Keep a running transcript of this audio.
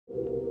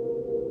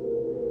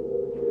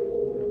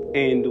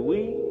And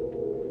we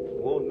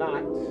will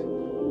not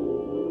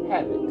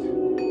have it.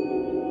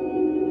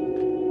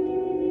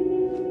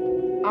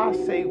 I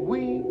say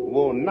we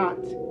will not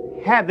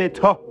have it.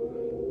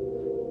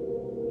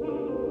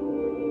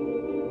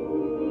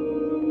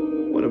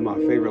 One of my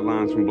favorite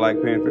lines from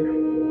Black Panther.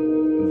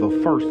 The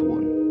first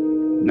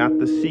one, not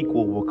the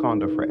sequel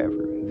Wakanda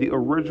Forever. The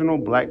original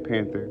Black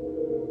Panther,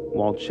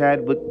 while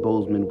Chadwick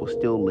Boseman was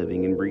still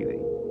living and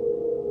breathing.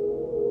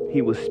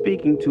 He was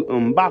speaking to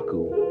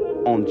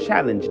M'Baku on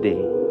Challenge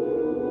Day.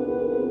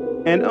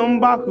 And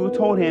M'Baku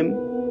told him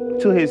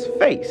to his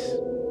face,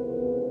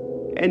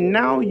 and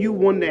now you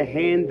want to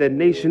hand the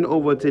nation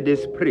over to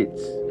this prince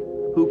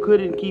who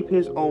couldn't keep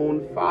his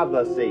own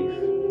father safe.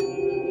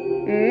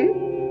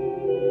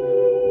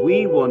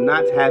 We will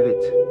not have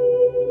it.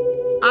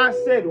 I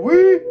said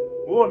we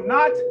will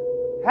not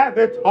have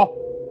it. Oh.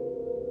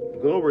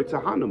 Glory to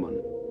Hanuman.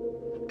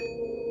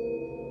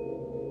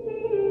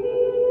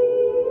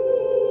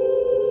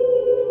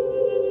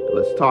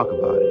 Let's talk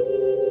about it.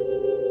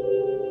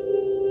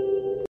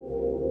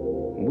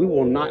 We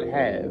will not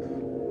have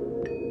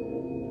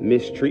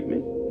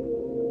mistreatment.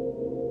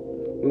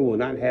 We will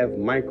not have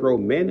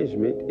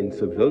micromanagement in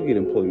civilian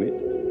employment.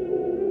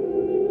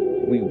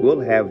 We will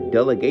have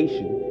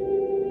delegation.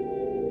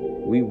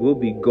 We will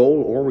be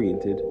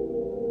goal-oriented.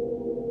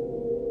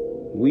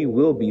 We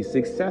will be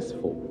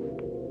successful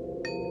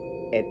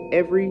at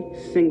every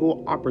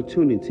single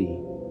opportunity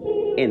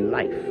in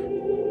life.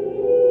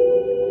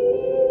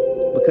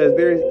 Because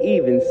there is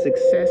even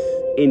success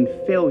in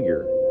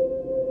failure.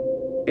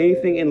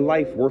 Anything in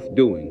life worth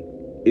doing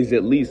is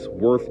at least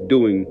worth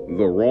doing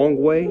the wrong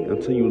way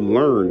until you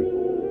learn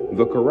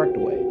the correct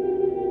way.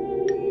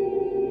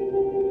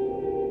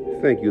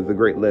 Thank you, the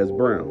great Les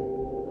Brown.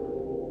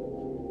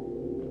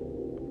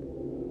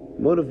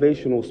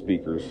 Motivational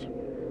speakers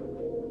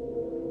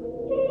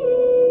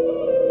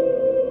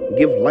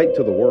give light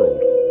to the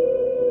world.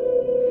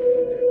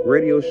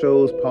 Radio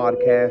shows,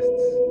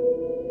 podcasts,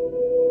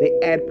 they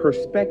add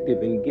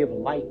perspective and give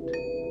light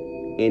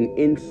and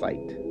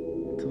insight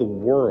to the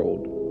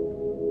world,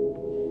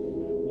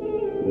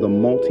 the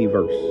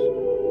multiverse,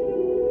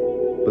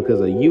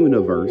 because a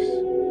universe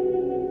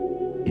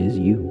is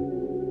you.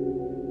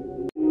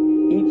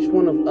 Each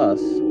one of us,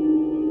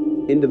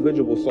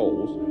 individual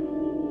souls,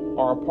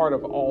 are a part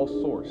of all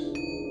source,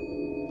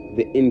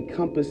 the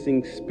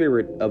encompassing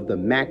spirit of the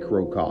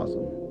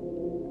macrocosm,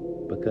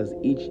 because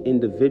each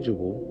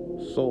individual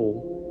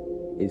soul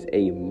is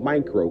a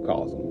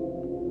microcosm.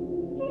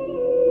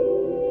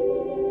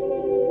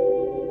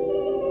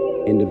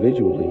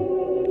 Individually,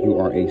 you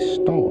are a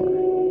star.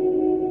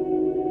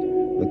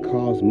 The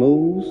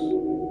cosmos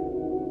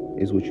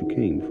is what you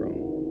came from.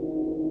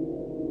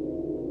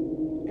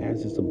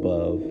 As is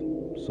above,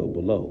 so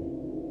below.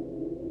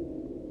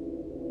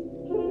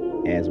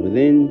 As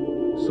within,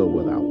 so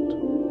without.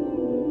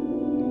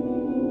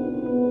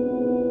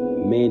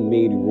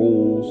 Man-made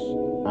rules,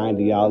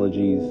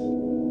 ideologies,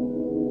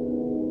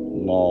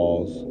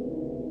 laws,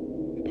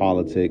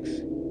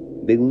 politics,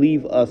 they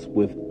leave us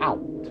without.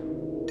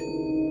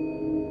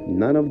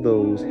 None of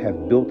those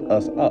have built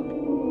us up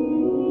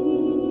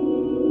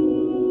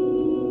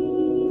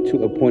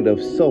to a point of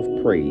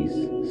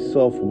self-praise,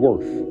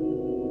 self-worth.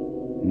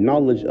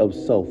 Knowledge of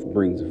self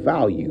brings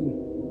value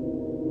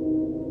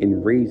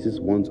and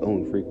raises one's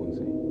own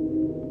frequency.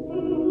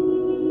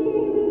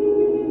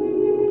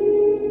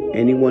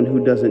 Anyone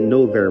who doesn't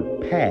know their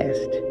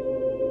past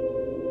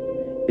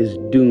is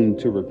doomed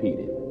to repeat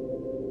it.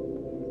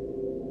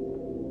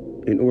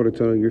 In order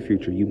to know your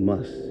future, you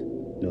must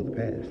know the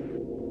past.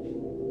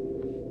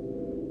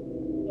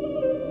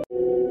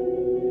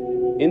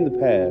 In the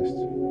past,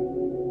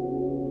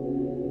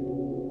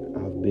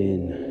 I've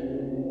been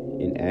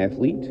an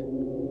athlete.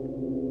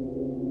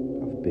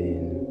 I've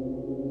been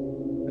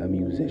a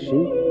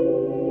musician.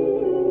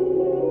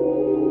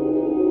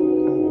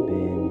 I've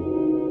been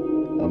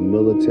a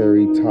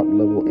military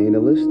top-level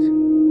analyst,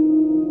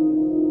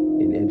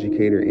 an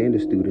educator and a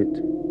student.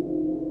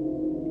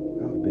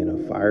 I've been a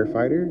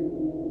firefighter.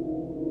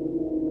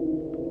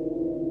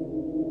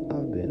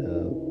 I've been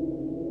a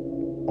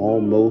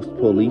almost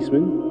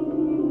policeman.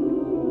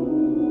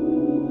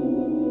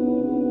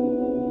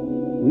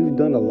 We've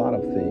done a lot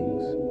of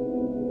things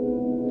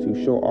to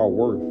show our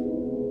worth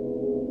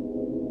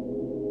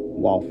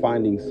while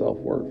finding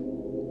self-worth.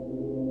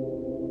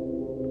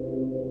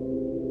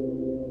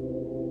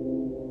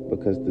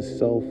 Because the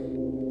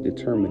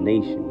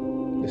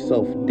self-determination, the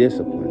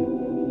self-discipline,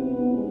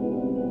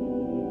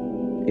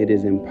 it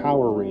is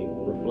empowering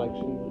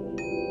reflection.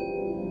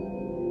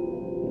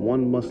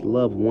 One must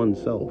love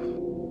oneself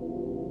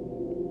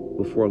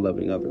before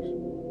loving others.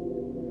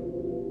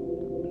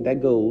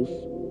 That goes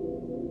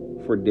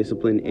for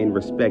discipline and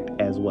respect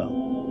as well.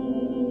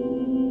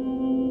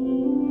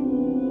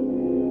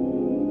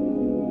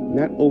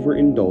 Not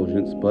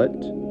overindulgence, but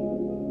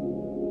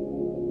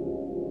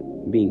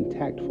being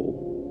tactful.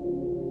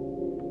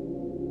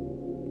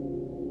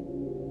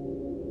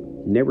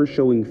 Never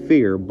showing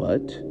fear,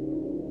 but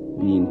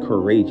being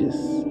courageous.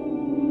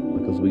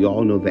 Because Because we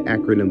all know the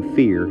acronym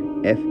FEAR,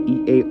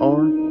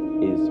 F-E-A-R,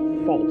 is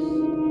false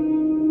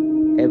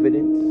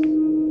evidence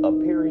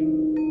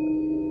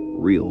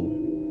appearing real.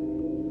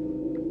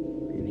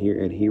 And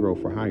here at Hero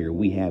for Hire,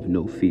 we have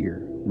no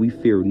fear. We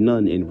fear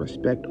none and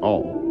respect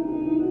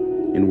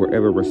all. And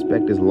wherever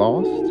respect is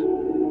lost, we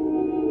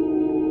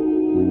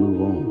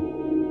move on.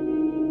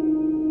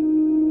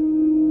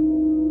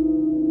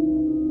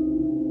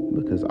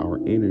 Because our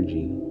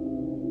energy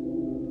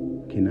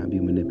cannot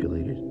be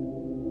manipulated.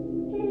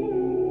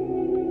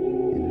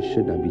 And it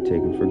should not be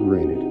taken for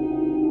granted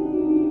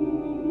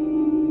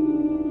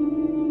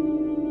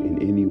in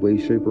any way,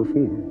 shape, or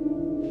form.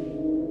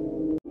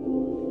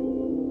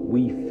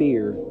 We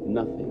fear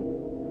nothing.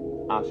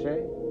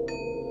 Ashe.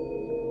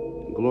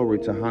 Glory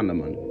to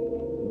Hanuman.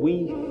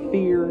 We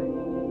fear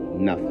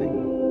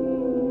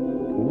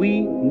nothing.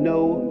 We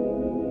know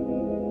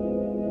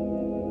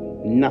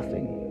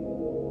nothing.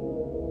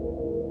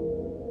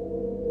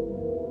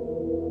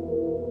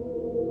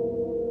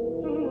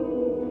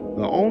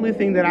 The only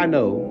thing that I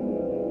know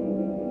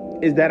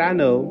is that I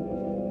know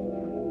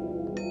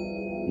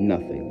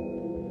nothing.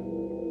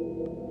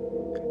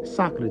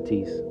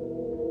 Socrates.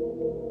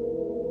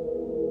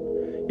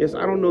 Yes,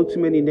 I don't know too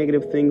many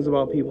negative things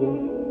about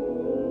people.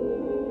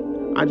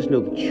 I just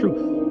know the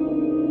truth.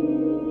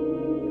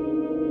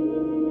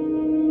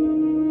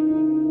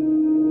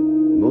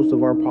 Most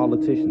of our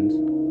politicians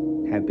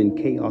have been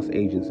chaos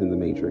agents in the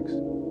Matrix.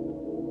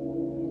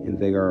 And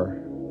they are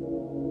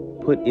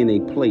put in a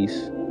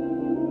place,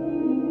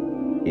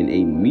 in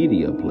a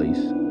media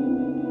place,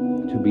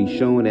 to be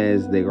shown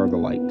as they are the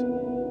light.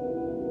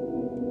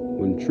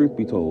 When truth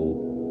be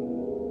told,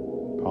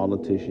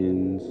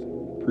 politicians,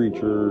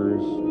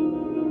 preachers,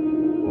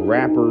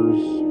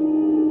 rappers,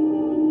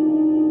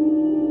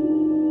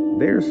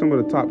 they're some of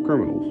the top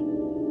criminals.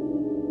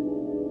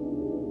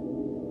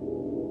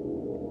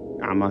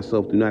 I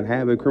myself do not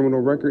have a criminal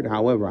record.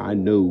 However, I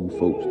know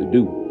folks that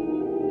do.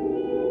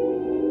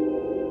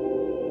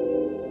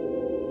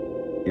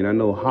 And I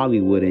know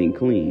Hollywood ain't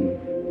clean.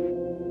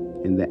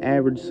 And the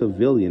average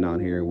civilian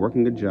out here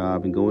working a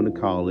job and going to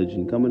college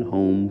and coming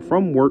home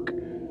from work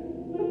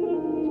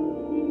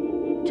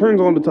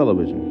turns on the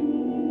television.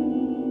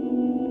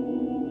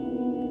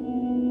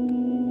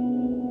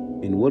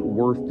 And what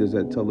worth does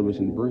that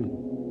television bring?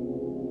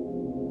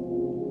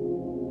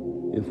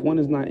 If one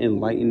is not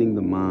enlightening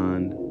the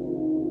mind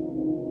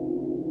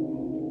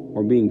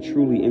or being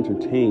truly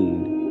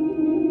entertained,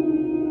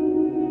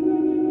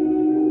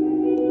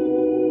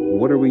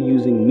 what are we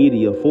using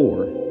media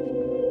for?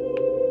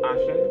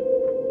 Ashe?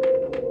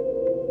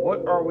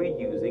 What are we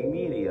using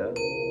media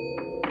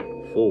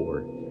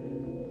for?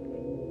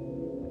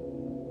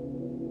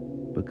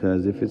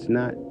 Because if it's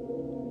not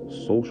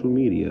social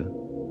media,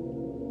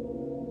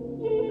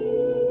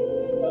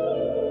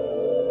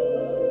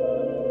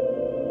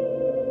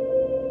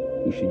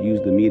 you should use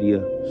the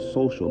media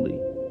socially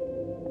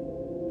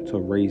to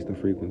raise the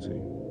frequency.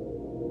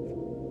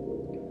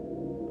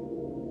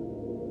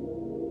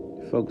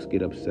 Folks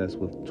get obsessed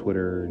with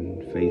Twitter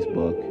and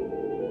Facebook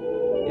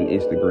and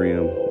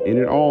Instagram, and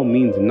it all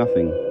means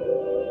nothing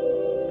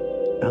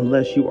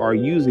unless you are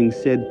using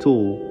said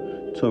tool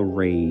to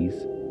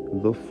raise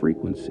the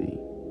frequency.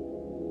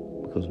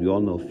 Because we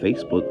all know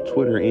Facebook,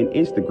 Twitter, and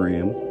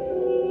Instagram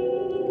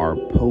are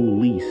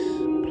police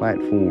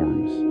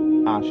platforms.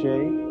 Ashe?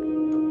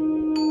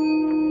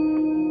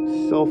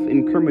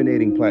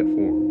 Self-incriminating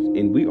platforms.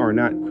 And we are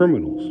not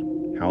criminals.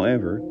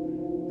 However,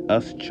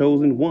 us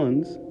chosen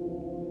ones,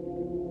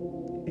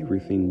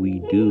 everything we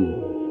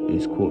do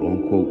is quote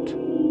unquote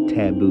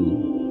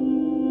taboo.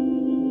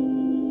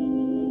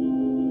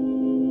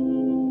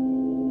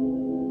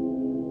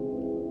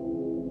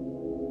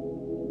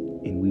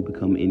 And we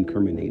become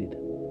incriminated.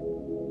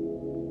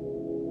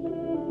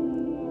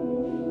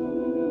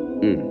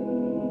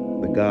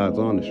 The God's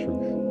honest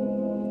truth.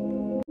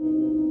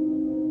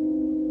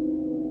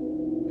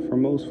 For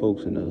most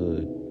folks in the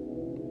hood,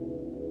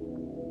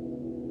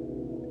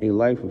 a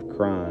life of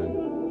crime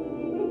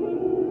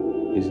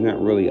is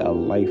not really a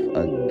life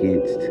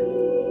against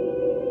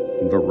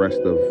the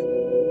rest of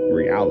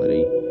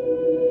reality.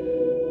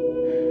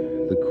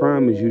 The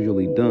crime is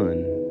usually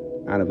done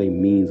out of a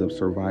means of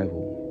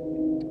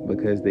survival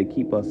because they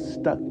keep us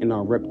stuck in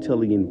our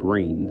reptilian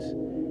brains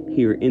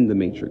here in the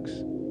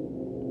Matrix.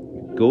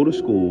 Go to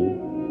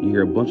school, you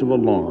hear a bunch of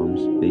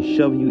alarms, they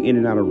shove you in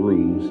and out of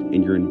rooms,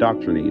 and you're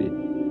indoctrinated.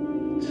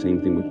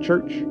 Same thing with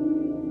church.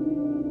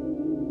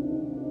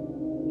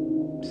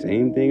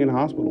 Same thing in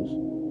hospitals.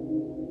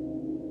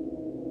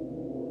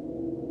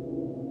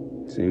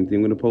 Same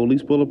thing when the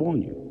police pull up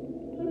on you.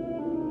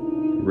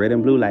 Red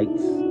and blue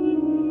lights.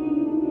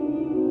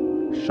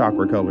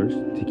 Chakra colors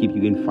to keep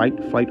you in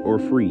fight, flight, or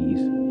freeze.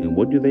 And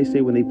what do they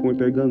say when they point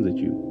their guns at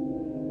you?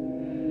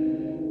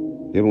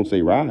 They don't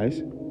say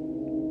rise.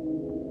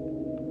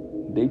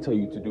 They tell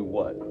you to do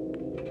what?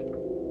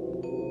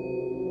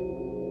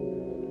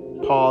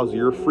 Pause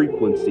your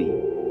frequency.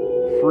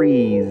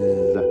 Freeze.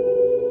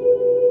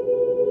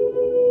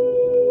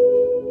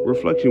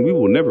 Reflection, we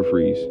will never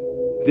freeze.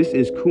 This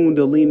is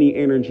Kundalini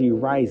energy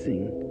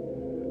rising.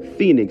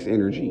 Phoenix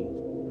energy.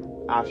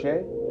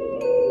 Ashe.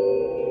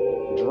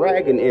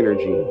 Dragon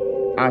energy.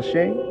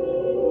 Ashe.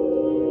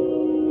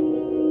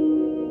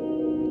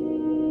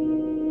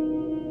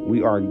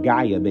 We are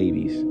Gaia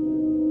babies,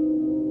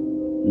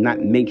 not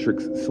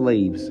matrix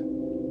slaves.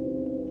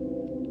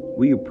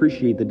 We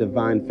appreciate the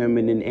divine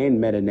feminine and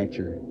meta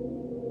nature.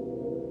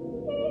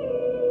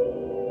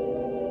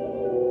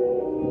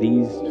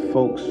 These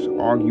folks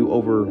argue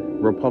over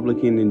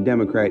Republican and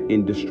Democrat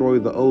and destroy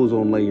the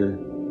ozone layer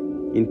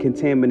and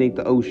contaminate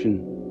the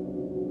ocean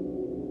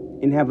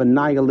and have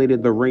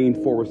annihilated the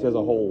rainforest as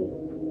a whole.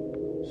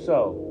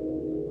 So,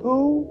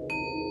 who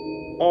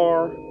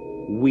are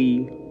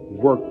we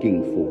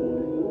working for?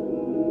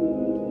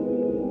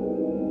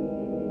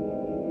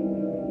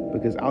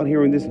 Because out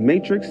here in this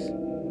matrix,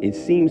 it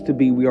seems to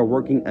be we are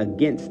working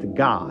against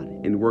God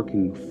and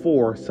working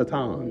for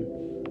Satan.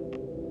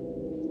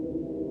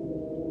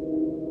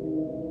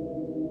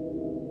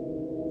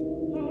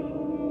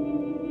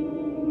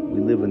 We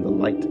live in the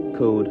light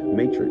code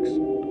matrix.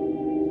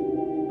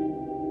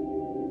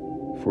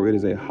 For it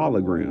is a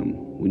hologram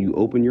when you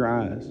open your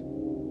eyes.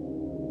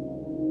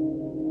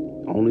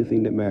 The only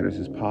thing that matters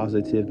is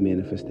positive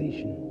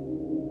manifestation.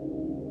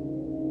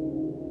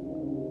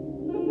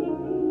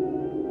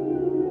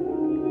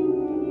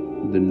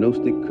 The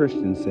Gnostic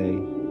Christians say,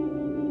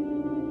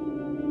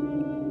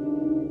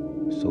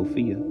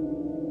 Sophia,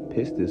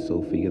 Pistis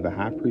Sophia, the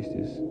high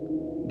priestess,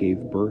 gave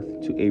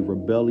birth to a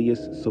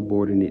rebellious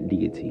subordinate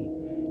deity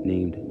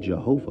named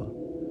Jehovah,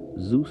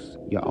 Zeus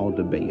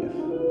Ya'aldabaoth,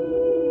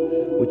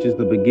 which is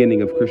the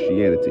beginning of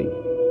Christianity.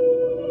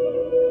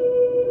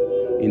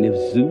 And if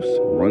Zeus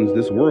runs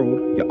this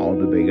world,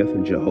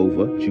 Ya'aldabaoth,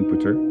 Jehovah,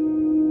 Jupiter,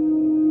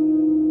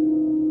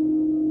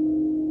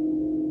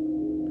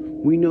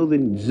 we know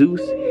that Zeus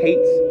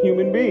hates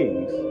human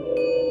beings.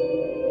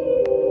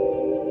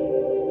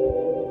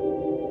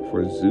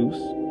 For Zeus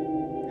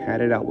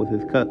had it out with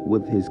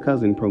his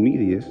cousin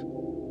Prometheus,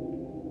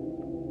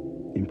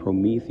 and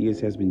Prometheus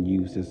has been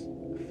used as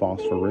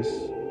Phosphorus,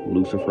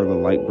 Lucifer the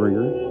light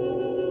bringer,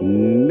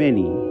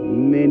 many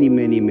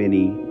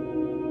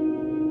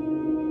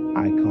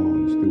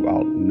icons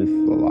throughout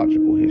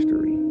mythological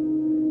history.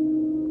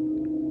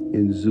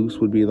 And Zeus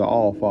would be the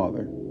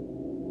All-Father,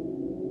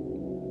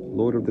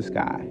 Lord of the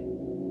sky.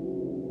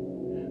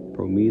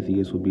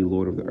 Prometheus would be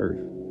Lord of the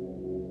earth.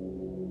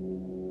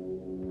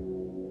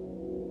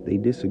 They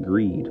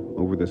disagreed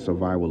over the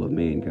survival of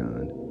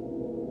mankind.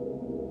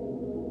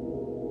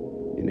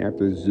 And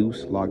after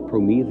Zeus locked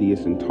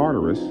Prometheus in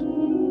Tartarus,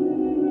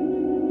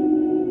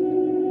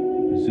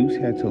 Zeus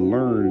had to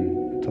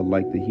learn to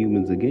like the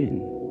humans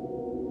again.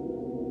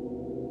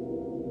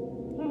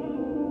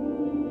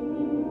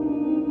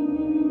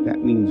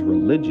 That means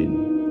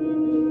religion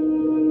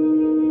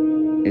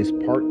is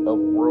part of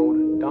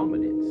world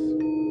dominance.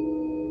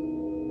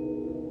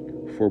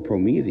 For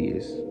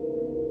Prometheus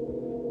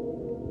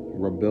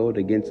rebelled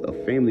against a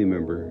family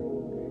member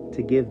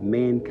to give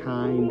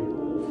mankind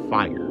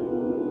fire.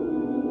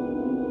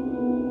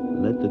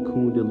 Let the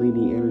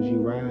Kundalini energy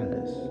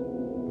rise.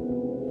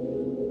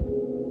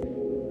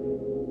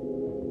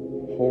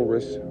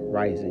 Horus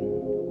rising.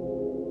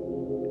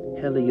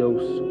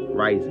 Helios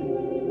rising.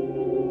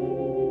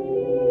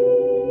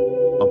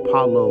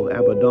 Apollo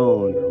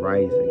Abaddon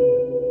rising.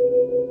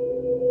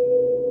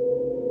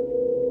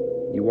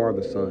 You are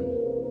the sun.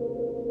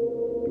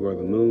 You are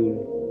the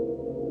moon.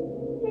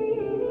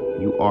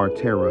 You are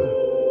Terra,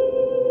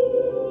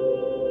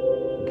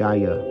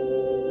 Gaia,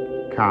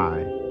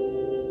 Kai.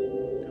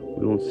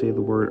 We don't say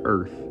the word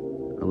earth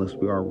unless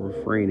we are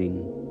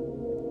refraining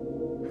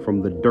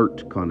from the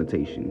dirt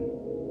connotation,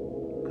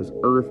 because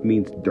earth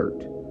means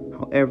dirt.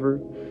 However,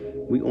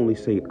 we only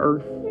say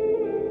earth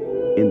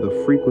in the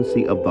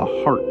frequency of the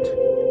heart.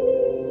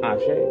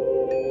 Ashe.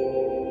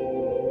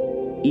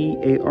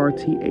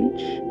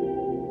 E-A-R-T-H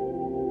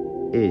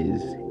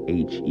is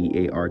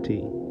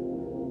H-E-A-R-T.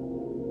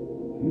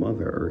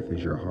 Mother Earth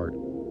is your heart.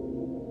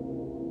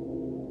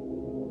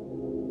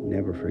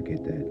 Never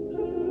forget that.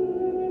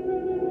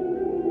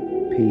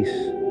 Peace,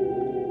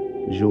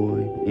 joy,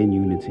 and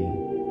unity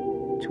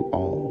to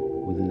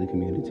all within the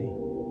community.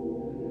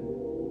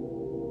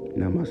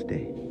 Namaste.